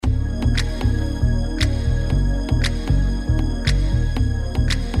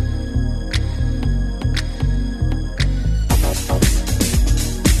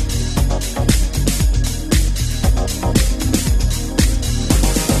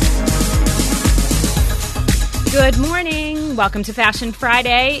Good morning. Welcome to Fashion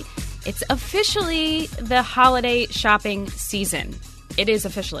Friday. It's officially the holiday shopping season. It is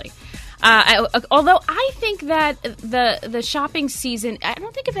officially. Although I think that the shopping season, I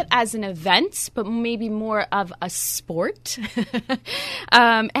don't think of it as an event, but maybe more of a sport.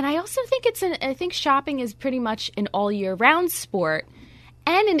 And I also think I think shopping is pretty much an all year round sport.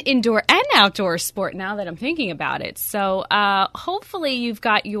 And an indoor and outdoor sport now that I'm thinking about it. So hopefully you've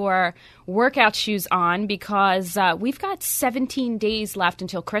got your workout shoes on because we've got 17 days left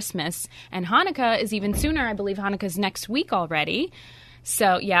until Christmas. And Hanukkah is even sooner. I believe Hanukkah's next week already.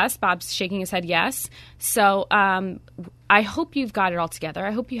 So, yes, Bob's shaking his head yes. So I hope you've got it all together.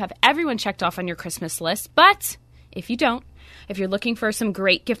 I hope you have everyone checked off on your Christmas list. But if you don't, if you're looking for some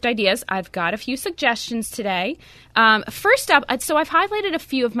great gift ideas, I've got a few suggestions today. First up, so I've highlighted a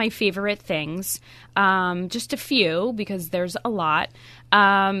few of my favorite things, just a few because there's a lot.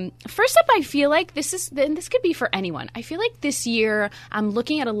 First up, I feel like this could be for anyone. I feel like this year I'm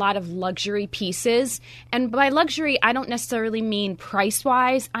looking at a lot of luxury pieces. And by luxury, I don't necessarily mean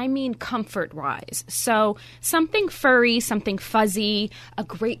price-wise. I mean comfort-wise. So something furry, something fuzzy, a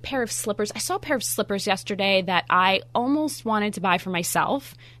great pair of slippers. I saw a pair of slippers yesterday that I almost wanted to buy for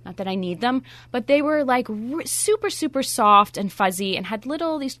myself. Not that I need them, but they were like super, super soft and fuzzy and had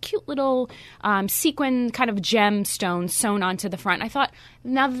these cute little sequin kind of gemstones sewn onto the front. I thought,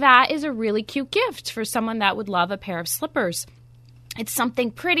 now that is a really cute gift for someone that would love a pair of slippers. It's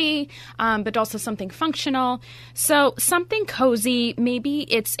something pretty, but also something functional. So something cozy. Maybe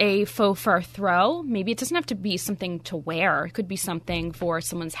it's a faux fur throw. Maybe it doesn't have to be something to wear. It could be something for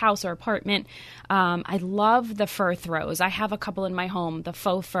someone's house or apartment. I love the fur throws. I have a couple in my home. The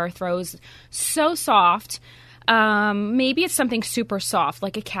faux fur throws, so soft. Maybe it's something super soft,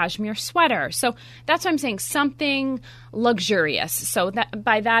 like a cashmere sweater. So that's what I'm saying, something luxurious. So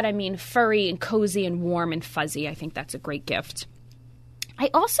by that I mean furry and cozy and warm and fuzzy. I think that's a great gift. I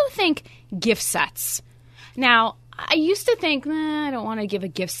also think gift sets. Now, I used to think, I don't want to give a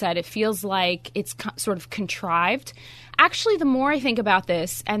gift set. It feels like it's sort of contrived. Actually, the more I think about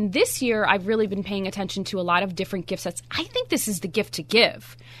this, and this year I've really been paying attention to a lot of different gift sets, I think this is the gift to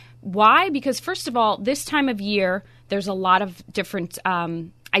give. Why? Because first of all, this time of year, there's a lot of different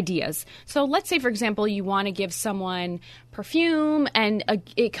ideas. So let's say, for example, you want to give someone perfume and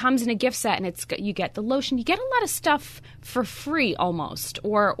it comes in a gift set and you get the lotion. You get a lot of stuff for free almost,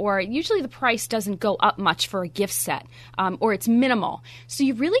 or usually the price doesn't go up much for a gift set, or it's minimal. So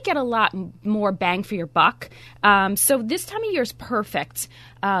you really get a lot more bang for your buck. So this time of year is perfect.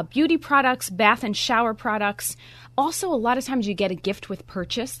 Beauty products, bath and shower products. Also, a lot of times you get a gift with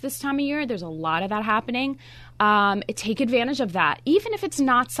purchase this time of year. There's a lot of that happening. Take advantage of that. Even if it's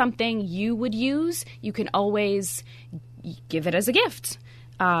not something you would use, you can always give it as a gift.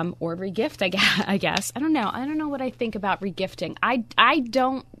 Or regift, I guess. I don't know. I don't know what I think about regifting. I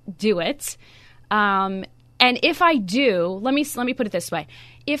don't do it. And if I do, let me put it this way.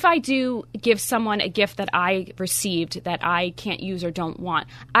 If I do give someone a gift that I received that I can't use or don't want,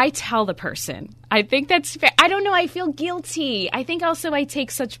 I tell the person. I think that's fair. I don't know. I feel guilty. I think also I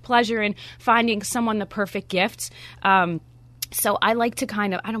take such pleasure in finding someone the perfect gift. So I like to I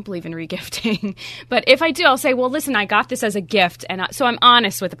don't believe in regifting, but if I do, I'll say, well, listen, I got this as a gift. And so I'm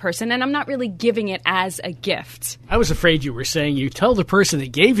honest with the person and I'm not really giving it as a gift. I was afraid you were saying you tell the person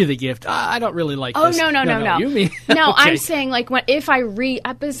that gave you the gift, I don't really like this. Oh, no. You mean, no, okay. I'm saying like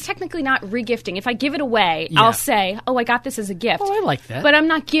it's technically not regifting. If I give it away, yeah. I'll say, oh, I got this as a gift. Oh, I like that. But I'm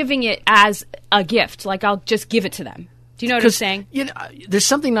not giving it as a gift. Like I'll just give it to them. Do you know what I'm saying? You know, there's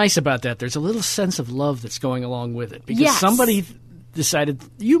something nice about that. There's a little sense of love that's going along with it. Because yes. somebody decided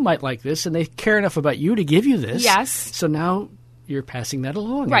you might like this, and they care enough about you to give you this. Yes. So now you're passing that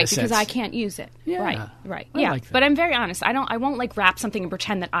along. Right, because I can't use it. Yeah. Right. I Yeah. like that. But I'm very honest. I won't like wrap something and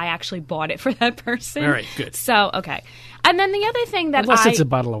pretend that I actually bought it for that person. All right, good. So, okay. And then the other thing that Unless it's a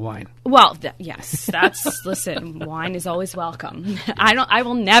bottle of wine. Well, yes, listen, wine is always welcome. I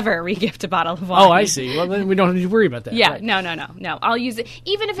will never regift a bottle of wine. Oh, I see. Well, then we don't need to worry about that. Yeah, right. No. I'll use it.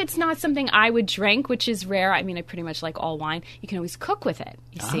 Even if it's not something I would drink, which is rare. I mean, I pretty much like all wine. You can always cook with it,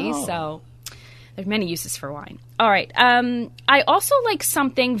 you see? Oh. So there's many uses for wine. All right. I also like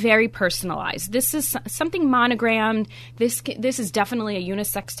something very personalized. This is something monogrammed. This is definitely a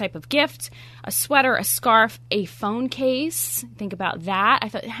unisex type of gift. A sweater, a scarf, a phone case. Think about that. I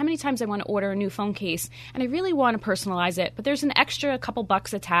thought, how many times I want to order a new phone case, and I really want to personalize it, but there's an extra couple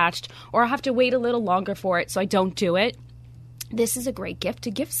bucks attached, or I'll have to wait a little longer for it, so I don't do it. This is a great gift to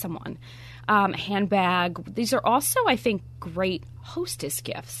give someone. Handbag. These are also, I think, great hostess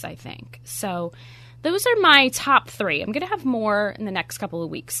gifts, I think. So those are my top 3. I'm going to have more in the next couple of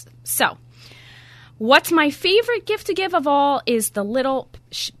weeks. So What's my favorite gift to give of all is the little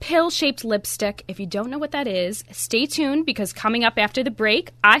pill-shaped lipstick. If you don't know what that is, stay tuned because coming up after the break,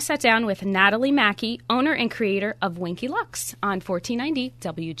 I sat down with Natalie Mackey, owner and creator of Winky Lux on 1490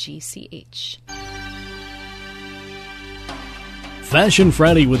 WGCH. Fashion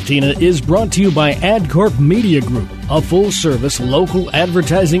Friday with Tina is brought to you by AdCorp Media Group, a full-service local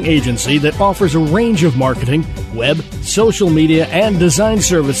advertising agency that offers a range of marketing, web, social media, and design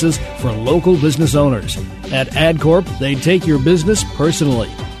services for local business owners. At AdCorp, they take your business personally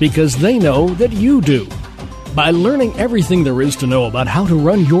because they know that you do. By learning everything there is to know about how to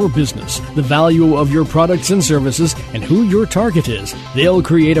run your business, the value of your products and services, and who your target is, they'll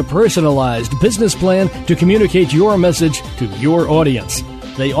create a personalized business plan to communicate your message to your audience.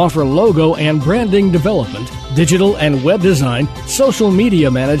 They offer logo and branding development, digital and web design, social media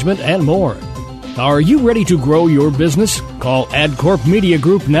management, and more. Are you ready to grow your business? Call AdCorp Media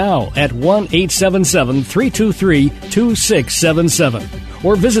Group now at 1-877-323-2677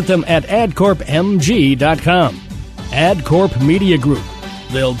 or visit them at adcorpmg.com. AdCorp Media Group.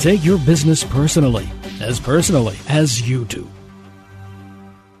 They'll take your business personally as you do.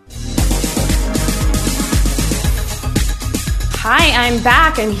 Hi, I'm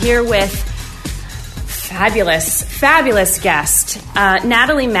back. I'm here with fabulous guest,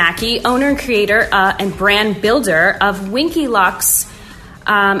 Natalie Mackey, owner and creator and brand builder of Winky Lux,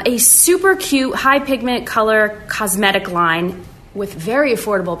 a super cute high pigment color cosmetic line with very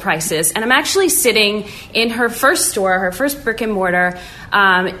affordable prices. And I'm actually sitting in her first store, her first brick and mortar,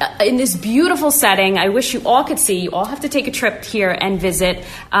 in this beautiful setting. I wish you all could see. You all have to take a trip here and visit.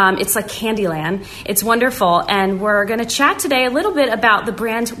 It's like Candyland. It's wonderful. And we're going to chat today a little bit about the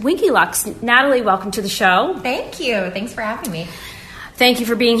brand Winky Lux. Natalie, welcome to the show. Thank you. Thanks for having me. Thank you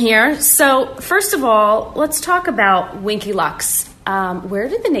for being here. So first of all, let's talk about Winky Lux. Where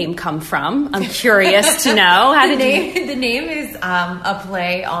did the name come from? I'm curious to know. The name is a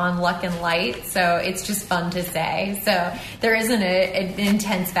play on luck and light, so it's just fun to say. So there isn't an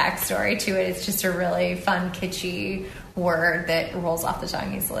intense backstory to it. It's just a really fun, kitschy word that rolls off the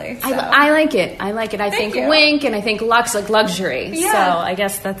tongue easily. So. I like it. I think you. wink and I think lux, like luxury. Yeah. So I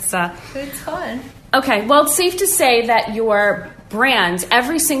guess that's... It's fun. Okay, well, it's safe to say that your brand,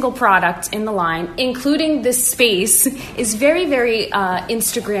 every single product in the line, including this space, is very, very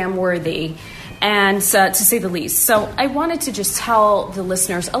Instagram worthy, and to say the least. So I wanted to just tell the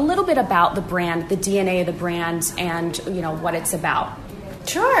listeners a little bit about the brand, the DNA of the brand, and what it's about.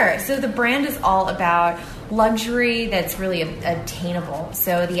 Sure. So the brand is all about luxury that's really attainable.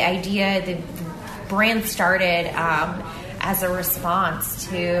 So the brand started as a response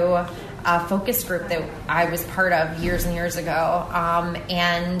to a focus group that I was part of years and years ago.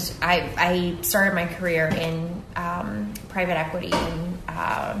 And I started my career in private equity and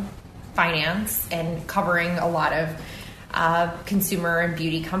finance and covering a lot of consumer and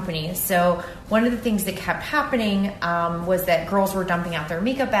beauty companies. So one of the things that kept happening was that girls were dumping out their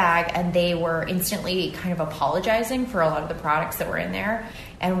makeup bag and they were instantly kind of apologizing for a lot of the products that were in there.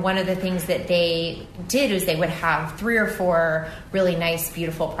 And one of the things that they did is they would have 3 or 4 really nice,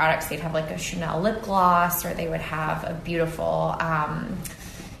 beautiful products. They'd have like a Chanel lip gloss, or they would have a beautiful a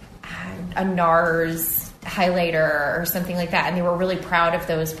NARS highlighter or something like that. And they were really proud of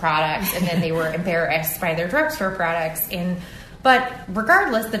those products. And then they were embarrassed by their drugstore products. But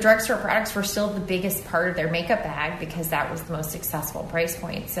regardless, the drugstore products were still the biggest part of their makeup bag because that was the most successful price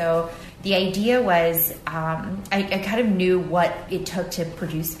point. So the idea was I kind of knew what it took to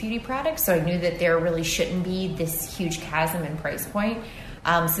produce beauty products. So I knew that there really shouldn't be this huge chasm in price point.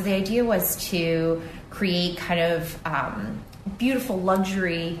 So the idea was to create kind of beautiful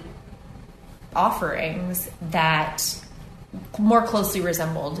luxury offerings that more closely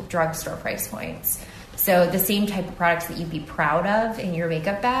resembled drugstore price points. So the same type of products that you'd be proud of in your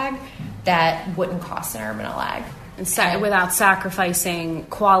makeup bag that wouldn't cost an arm and a leg. And without sacrificing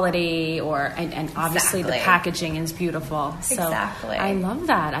quality and obviously Exactly. the packaging is beautiful. So Exactly. I love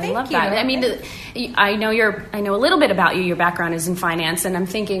that. I love you. that. I mean, I know a little bit about you. Your background is in finance, and I'm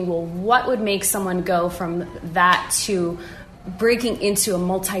thinking, well, what would make someone go from that to breaking into a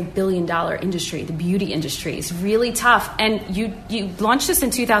multi-billion-dollar industry? The beauty industry is really tough, and you launched this in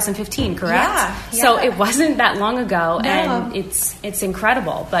 2015, correct? Yeah. So it wasn't that long ago, No. and it's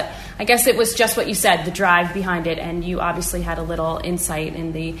incredible. But I guess it was just what you said, the drive behind it, and you obviously had a little insight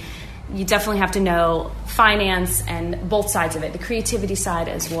in you definitely have to know finance and both sides of it, the creativity side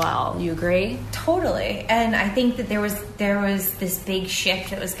as well. You agree? Totally. And I think that there was this big shift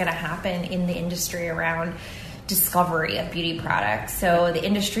that was going to happen in the industry around discovery of beauty products. So the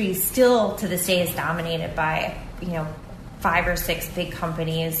industry still to this day is dominated by 5 or 6 big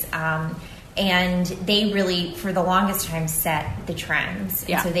companies. And they really, for the longest time, set the trends.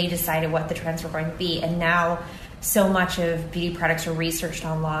 Yeah. And so they decided what the trends were going to be. And now so much of beauty products are researched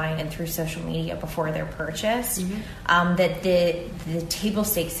online and through social media before they're purchased, that the table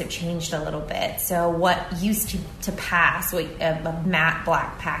stakes have changed a little bit. So what used to pass, like a matte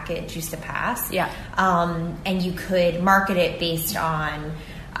black package used to pass, and you could market it based on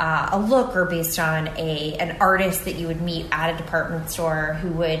a look or based on an artist that you would meet at a department store who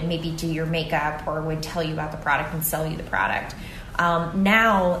would maybe do your makeup or would tell you about the product and sell you the product.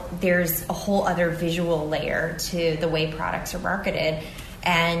 Now there's a whole other visual layer to the way products are marketed,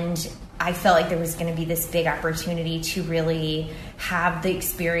 and I felt like there was going to be this big opportunity to really have the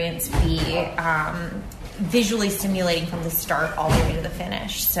experience be visually stimulating from the start all the way to the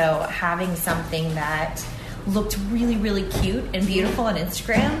finish. So having something that looked really, really cute and beautiful on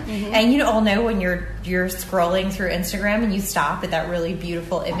Instagram. And you all know when you're scrolling through Instagram and you stop at that really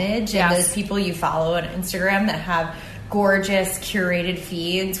beautiful image, and those people you follow on Instagram that have gorgeous curated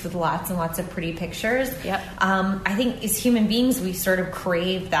feeds with lots and lots of pretty pictures. I think as human beings, we sort of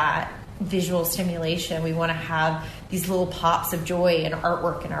crave that visual stimulation. We want to have these little pops of joy and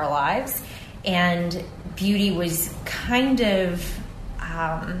artwork in our lives. And beauty was kind of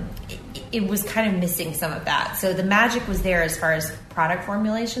it was kind of missing some of that. So the magic was there as far as product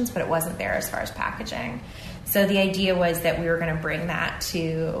formulations, but it wasn't there as far as packaging. So the idea was that we were going to bring that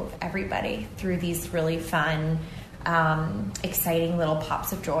to everybody through these really fun, exciting little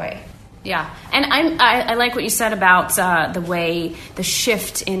pops of joy. Yeah, and I like what you said about the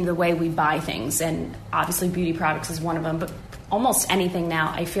shift in the way we buy things, and obviously beauty products is one of them, but almost anything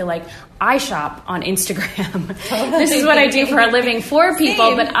now, I feel like I shop on Instagram. This is what I do for a living for people.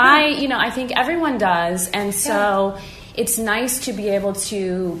 Same. But I think everyone does. And so it's nice to be able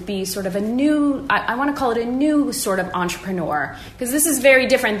to be sort of a new, I want to call it a new sort of entrepreneur, because this is very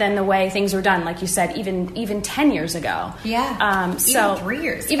different than the way things were done, like you said, even 10 years ago. Yeah. So even 3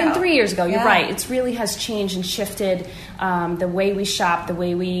 years ago. Even 3 years ago, you're right. It really has changed and shifted the way we shop, the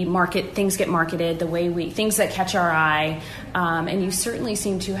way we market, things get marketed, things that catch our eye. And you certainly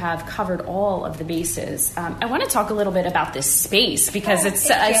seem to have covered all of the bases. I want to talk a little bit about this space, because it's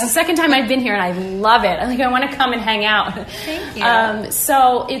the second time I've been here and I love it. I want to come and hang out. Thank you.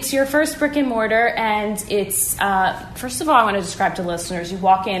 So it's your first brick and mortar, and it's, first of all, I want to describe to listeners, you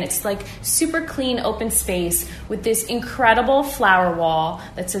walk in, it's like super clean open space with this incredible flower wall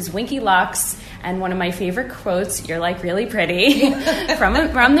that says Winky Lux, and one of my favorite quotes, "You're like really pretty," from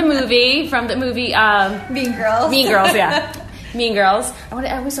the movie Mean Girls. Mean Girls, yeah. Mean Girls.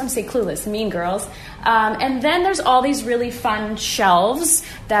 I always want to say Clueless. Mean Girls. And then there's all these really fun shelves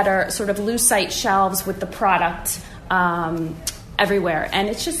that are sort of lucite shelves with the product everywhere. And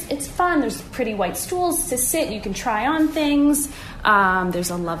it's fun. There's pretty white stools to sit. You can try on things. There's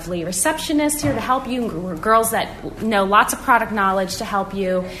a lovely receptionist here to help you, girls that know lots of product knowledge to help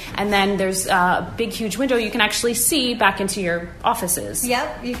you. And then there's a big, huge window you can actually see back into your offices.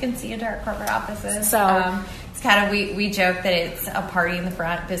 Yep, you can see into our corporate offices. So it's kind of, we joke that it's a party in the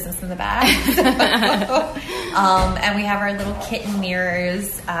front, business in the back. And we have our little kitten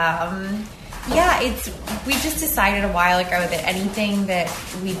mirrors. We just decided a while ago that anything that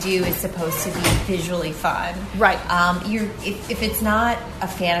we do is supposed to be visually fun. Right. If it's not a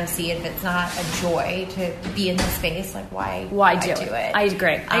fantasy, if it's not a joy to be in the space, like why do it? I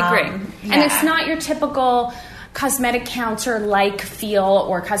agree. And it's not your typical cosmetic counter-like feel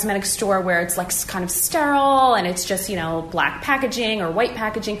or cosmetic store where it's like kind of sterile and it's just, black packaging or white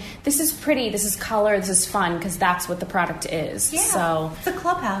packaging. This is pretty, this is color, this is fun, because that's what the product is. Yeah, so it's a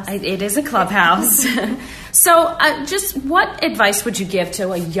clubhouse. It is a clubhouse. So just what advice would you give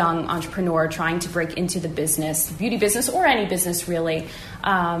to a young entrepreneur trying to break into the business, the beauty business, or any business really?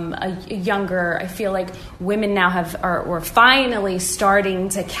 I feel like women now are finally starting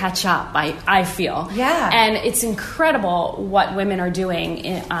to catch up, I feel. Yeah. And it's incredible what women are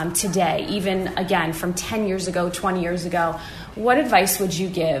doing today, even, again, from 10 years ago, 20 years ago. What advice would you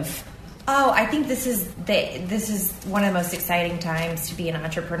give? Oh, I think this is one of the most exciting times to be an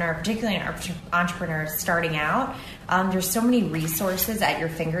entrepreneur, particularly an entrepreneur starting out. There's so many resources at your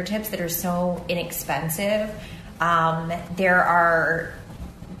fingertips that are so inexpensive. There are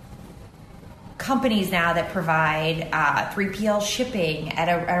companies now that provide 3PL shipping at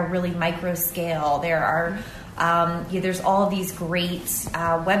a really micro scale. There are there's all of these great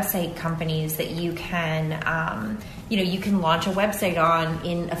website companies that you can you can launch a website on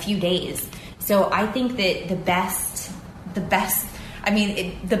in a few days. So I think that the best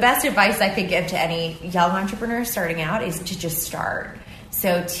advice I could give to any young entrepreneur starting out is to just start.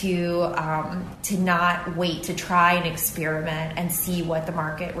 So to not wait to try and experiment and see what the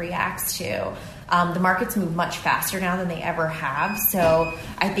market reacts to. The markets move much faster now than they ever have. So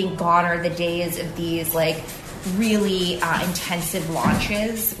I think gone are the days of these like really intensive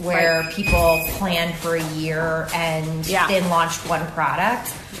launches where people plan for a year and then launched one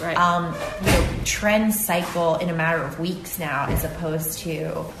product. Right. Trends cycle in a matter of weeks now as opposed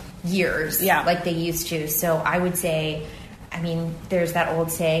to years like they used to. So I would say, I mean, there's that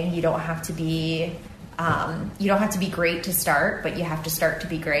old saying, you don't have to be great to start, but you have to start to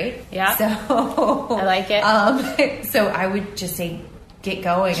be great. Yeah. So I like it. So I would just say, get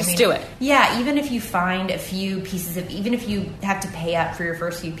going. Just do it. Yeah. Even if you find a few pieces of, even if you have to pay up for your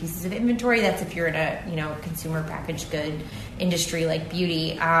first few pieces of inventory, that's if you're in a, consumer packaged good industry like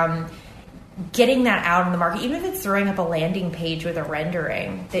beauty, getting that out in the market, even if it's throwing up a landing page with a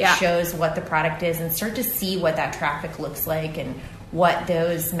rendering that shows what the product is and start to see what that traffic looks like and what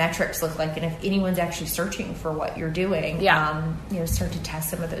those metrics look like. And if anyone's actually searching for what you're doing, start to test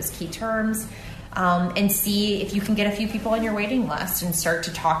some of those key terms. And see if you can get a few people on your waiting list and start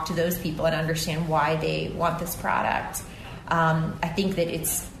to talk to those people and understand why they want this product. I think that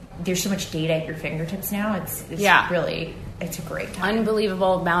there's so much data at your fingertips now. It's really, it's a great time.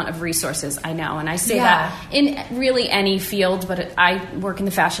 Unbelievable amount of resources, I know. And I say that in really any field, but I work in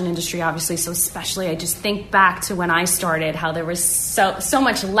the fashion industry, obviously, so especially I just think back to when I started, how there was so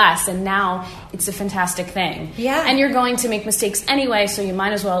much less, and now it's a fantastic thing. Yeah. And you're going to make mistakes anyway, so you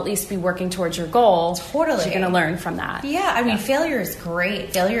might as well at least be working towards your goal. Totally. You're going to learn from that. Yeah, I mean, failure is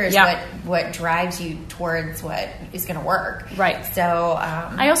great. Failure is what drives you towards what is going to work. Right. So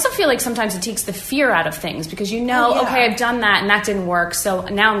I also feel like sometimes it takes the fear out of things because okay, I've done that and that didn't work, so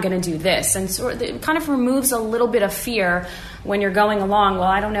now I'm going to do this. And so it kind of removes a little bit of fear when you're going along, well,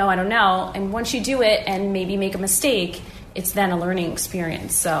 I don't know. And once you do it and maybe make a mistake, it's then a learning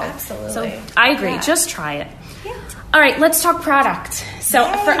experience. So, absolutely. So I agree. Yeah. Just try it. Yeah. All right, let's talk product. So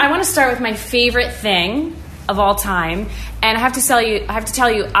I want to start with my favorite thing of all time. And I have to tell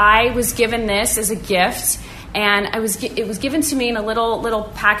you, I was given this as a gift. And it was given to me in a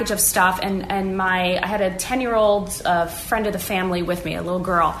little package of stuff, and I had a 10-year-old friend of the family with me, a little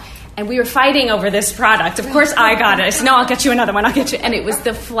girl, and we were fighting over this product. Of course, I got it. I said, "No, I'll get you another one. I'll get you." And it was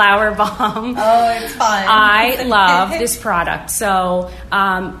the Flower Bomb. Oh, it's fun. I love this product. So,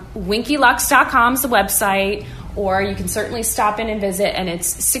 WinkyLux.com is the website. Or you can certainly stop in and visit, and it's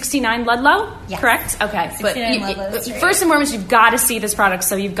 69 Ludlow, correct? Okay. 69 Ludlow Street. First and foremost, you've got to see this product,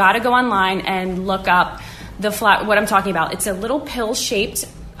 so you've got to go online and look up what I'm talking about. It's a little pill-shaped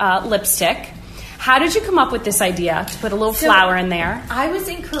lipstick. How did you come up with this idea to put a little flower in there? I was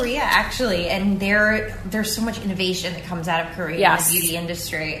in Korea, actually, and there's so much innovation that comes out of Korea in the beauty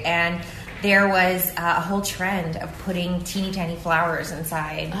industry, and there was a whole trend of putting teeny tiny flowers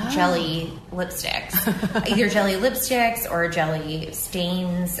inside jelly lipsticks, either jelly lipsticks or jelly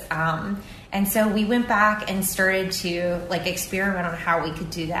stains. And so we went back and started to experiment on how we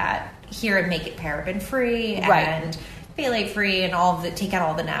could do that here and make it paraben free and phthalate free and take out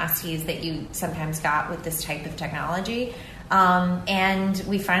all the nasties that you sometimes got with this type of technology. And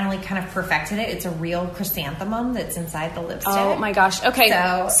we finally kind of perfected it. It's a real chrysanthemum that's inside the lipstick. Oh my gosh. Okay.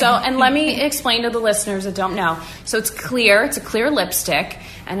 So and let me explain to the listeners that don't know. So it's clear. It's a clear lipstick,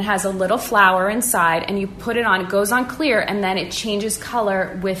 and it has a little flower inside, and you put it on. It goes on clear, and then it changes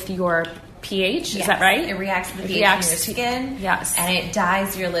color with your pH. Is that right? It reacts to the pH in your skin. Yes. And it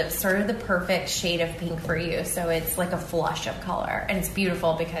dyes your lips sort of the perfect shade of pink for you. So it's like a flush of color. And it's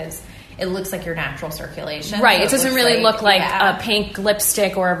beautiful because it looks like your natural circulation. Right. So it doesn't really look like a pink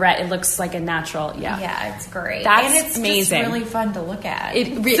lipstick or a red. It looks like a natural. Yeah. Yeah, it's great. That's amazing. It's just really fun to look at.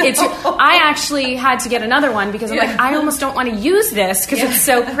 I actually had to get another one because I'm like, I almost don't want to use this because it's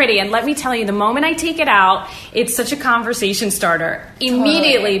so pretty. And let me tell you, the moment I take it out, it's such a conversation starter.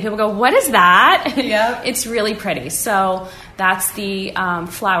 Immediately, people go, "What is that?" Yeah. It's really pretty. So that's the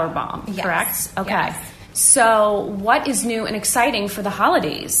Flower Bomb, correct? Okay. Yes. So what is new and exciting for the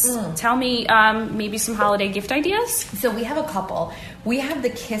holidays? Tell me maybe some holiday gift ideas. So we have a couple. We have the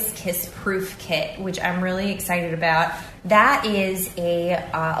Kiss Proof Kit, which I'm really excited about. That is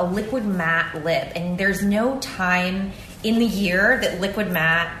a liquid matte lip, and there's no time in the year that liquid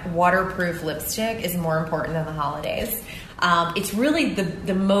matte waterproof lipstick is more important than the holidays. It's really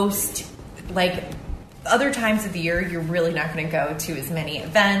the most other times of the year, you're really not going to go to as many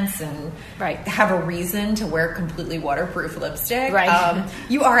events and have a reason to wear completely waterproof lipstick. Right.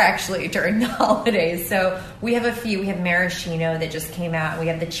 You are actually during the holidays. So we have a few. We have Maraschino that just came out. We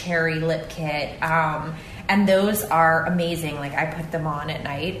have the Cherry Lip Kit. And those are amazing. I put them on at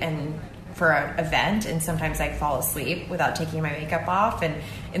night and for an event, and sometimes I fall asleep without taking my makeup off, and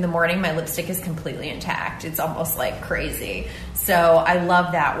in the morning my lipstick is completely intact. It's almost like crazy. So I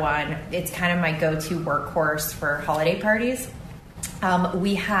love that one. It's kind of my go-to workhorse for holiday parties.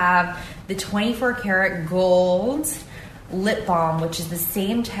 We have the 24 karat gold lip balm, which is the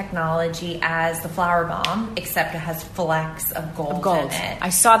same technology as the Flower Bomb, except it has flecks of gold in it. I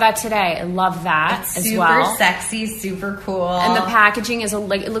saw that today. I love that it's as well. Super sexy, super cool. And the packaging is it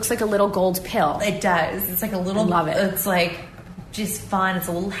looks like a little gold pill. It does. It's like a little. I love it. It's like just fun. It's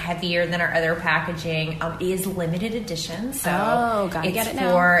a little heavier than our other packaging. It is limited edition, so gotta get it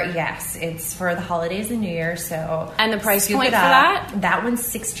now. It's for the holidays and New Year. So and the price point for that? That one's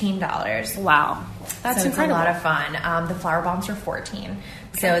 $16. Wow. That's incredible. It's a lot of fun. The Flower Bombs are $14. Okay.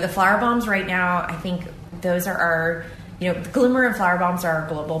 So the Flower Bombs right now, I think those are our, the Glimmer and Flower Bombs are our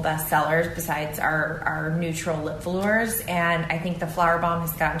global bestsellers besides our neutral lip velours. And I think the Flower Bomb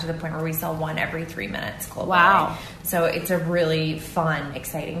has gotten to the point where we sell one every 3 minutes globally. Wow. So it's a really fun,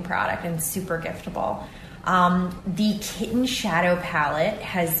 exciting product and super giftable. The Kitten Shadow Palette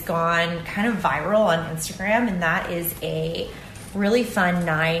has gone kind of viral on Instagram, and that is a really fun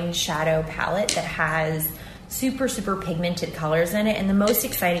 9 shadow palette that has super, super pigmented colors in it. And the most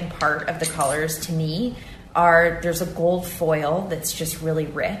exciting part of the colors to me there's a gold foil that's just really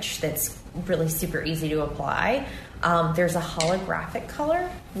rich, that's really super easy to apply. There's a holographic color,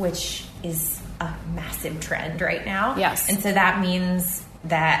 which is a massive trend right now. Yes. And so that means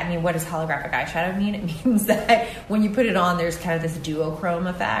that, what does holographic eyeshadow mean? It means that when you put it on, there's kind of this duochrome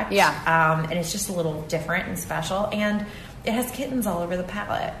effect. Yeah. And it's just a little different and special. And it has kittens all over the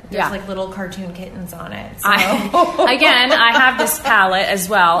palette. There's like little cartoon kittens on it. So. I have this palette as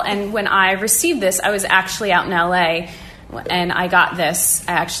well. And when I received this, I was actually out in LA and I got this.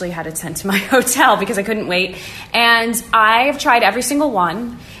 I actually had it sent to my hotel because I couldn't wait. And I have tried every single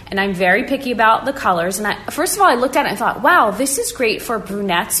one. And I'm very picky about the colors. And first of all, I looked at it and thought, wow, this is great for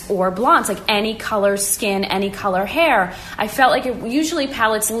brunettes or blondes, like any color skin, any color hair. I felt like usually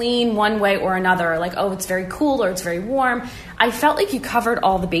palettes lean one way or another, like, oh, it's very cool or it's very warm. I felt like you covered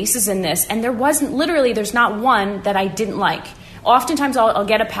all the bases in this. And there's not one that I didn't like. Oftentimes I'll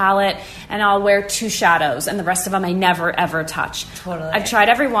get a palette and I'll wear 2 shadows and the rest of them I never ever touch. Totally. I've tried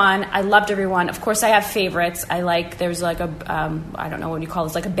every one. I loved every one. Of course I have favorites. There's like a, I don't know what you call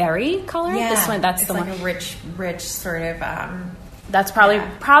this, like a berry color? Yeah. This one, that's the one. It's like a rich sort of... That's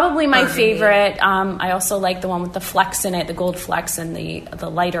probably my favorite. I also like the one with the flecks in it, the gold flecks, and the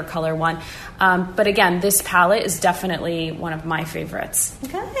lighter color one. But again, this palette is definitely one of my favorites.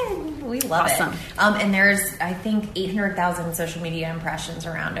 Good. We love awesome. it. And there's, I think, 800,000 social media impressions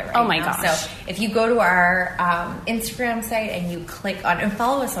around it right now. Oh my gosh. So if you go to our Instagram site and you click on, and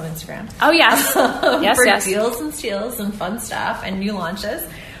follow us on Instagram. Oh, yes. For deals and steals and fun stuff and new launches.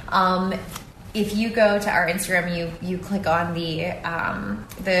 If you go to our Instagram, you click on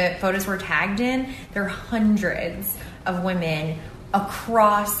the photos we're tagged in, there are hundreds of women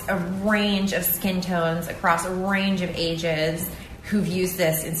across a range of skin tones, across a range of ages, who've used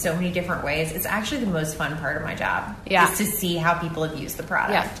this in so many different ways. It's actually the most fun part of my job. Yeah. Is to see how people have used the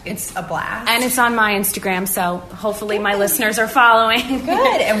product. Yeah. It's a blast. And it's on my Instagram, so hopefully my listeners are following.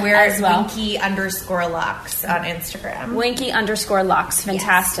 Good. And we're as well. Winky_Lux on Instagram. Winky_Lux.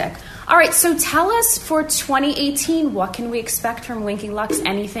 Fantastic. Yes. All right, so tell us for 2018, what can we expect from Winky Lux?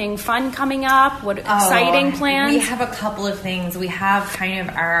 Anything fun coming up? What exciting plans? We have a couple of things. We have kind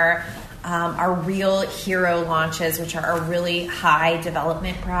of our real hero launches, which are our really high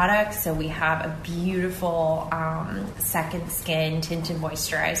development products. So we have a beautiful Second Skin tinted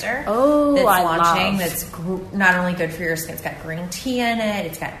moisturizer that's launching. That's not only good for your skin, it's got green tea in it,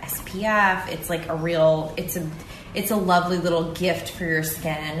 it's got SPF. It's like it's a lovely little gift for your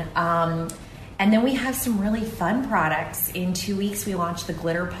skin. And then we have some really fun products. In 2 weeks, we launched the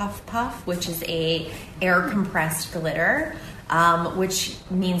Glitter Puff Puff, which is a air compressed glitter. Which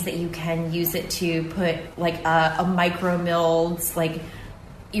means that you can use it to put like a micro milled, like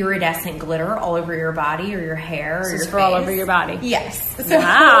iridescent glitter all over your body or your hair or your face. All over your body. Yes. So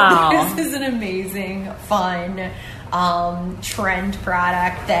wow. This is an amazing, fun trend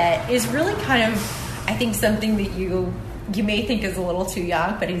product that is really kind of, I think, something that you may think is a little too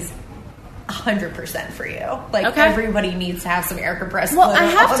young, but is 100% for you. Like, Okay. everybody needs to have some air compressed Well, glitter I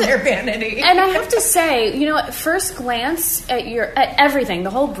have on to- their vanity. And I have to say, you know, at first glance at everything, the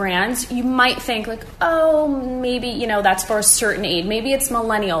whole brand, you might think like, oh, maybe, you know, that's for a certain age. Maybe it's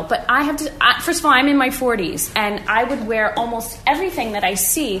millennial. But first of all, I'm in my 40s, and I would wear almost everything that I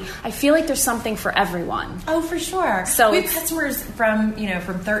see. I feel like there's something for everyone. Oh, for sure. So we have it's- customers from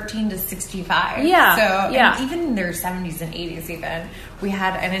 13 to 65. Yeah, So, yeah. and even in their 70s and 80s even. We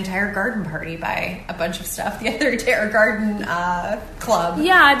had an entire garden party by a bunch of stuff the other day, our garden club.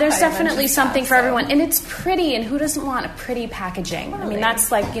 Yeah, there's by a bunch definitely of stuff, something for so. everyone. And it's pretty, and who doesn't want a pretty packaging? I Totally. mean,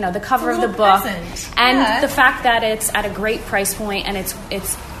 that's like, you know, the cover It's a of the little book. present. And Yeah. the fact that it's at a great price point and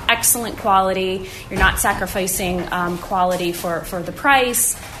it's excellent quality, you're not sacrificing quality for the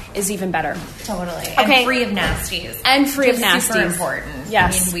price, is even better. Totally. Okay. And free of nasties. And free of Just super nasties. important.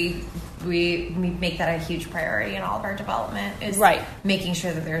 Yes. I mean, we make that a huge priority in all of our development. Is Right. making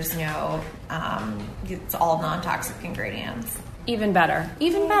sure that there's no, it's all non-toxic ingredients. Even better.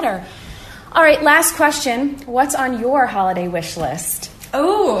 Even better. All right, last question. What's on your holiday wish list?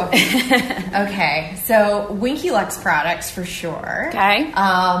 Oh, okay. So Winky Lux products for sure. Okay.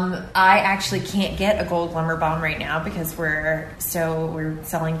 I actually can't get a gold glimmer bomb right now because we're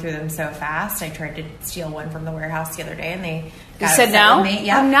selling through them so fast. I tried to steal one from the warehouse the other day, and they said upset no? with me.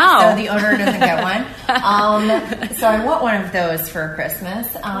 Yep. Oh, no. So the owner doesn't get one. So I want one of those for Christmas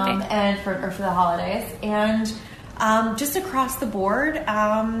Okay. and for the holidays, and just across the board.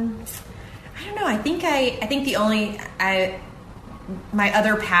 I don't know. I think the only my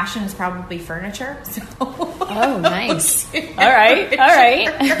other passion is probably furniture. So. Oh, nice. All right. Okay.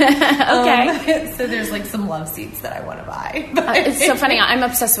 So there's like some love seats that I want to buy. It's so funny. I'm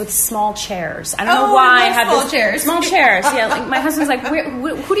obsessed with small chairs. I don't know Oh, why I I love have small this- chairs. Small chairs. Yeah. Like my husband's like,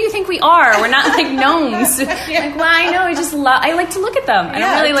 who do you think we are? We're not like gnomes. Like, well, I know. I like to look at them. I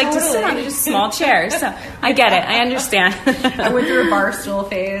Yeah, don't really like to sit totally. on. They're just small chairs. So I get it. I understand. I went through a bar stool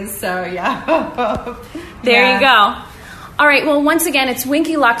phase. So yeah. There Yeah. you go. All right, well, once again, it's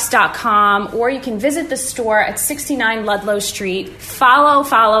winkylux.com, or you can visit the store at 69 Ludlow Street. Follow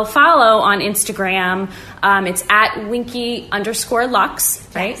on Instagram. It's at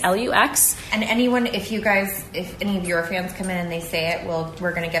winky_lux, right? LUX. And anyone, if any of your fans come in and they say it,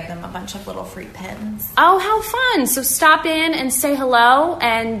 we're going to give them a bunch of little free pins. Oh, how fun. So stop in and say hello.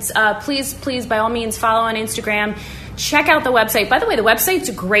 And please, by all means, follow on Instagram. Check out the website. By the way, the website's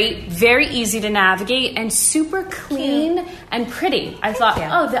great, very easy to navigate, and super clean and pretty. I thought, you.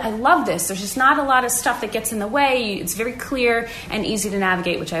 I love this. There's just not a lot of stuff that gets in the way. It's very clear and easy to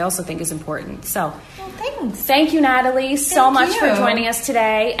navigate, which I also think is important. So Well, thanks. thank you, Natalie, so Thank much you. for joining us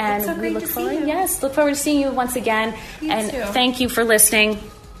today. And It's so we great look to see forward, you. look forward to seeing you once again. You and too. thank you for listening.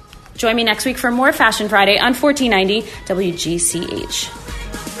 Join me next week for more Fashion Friday on 1490 WGCH.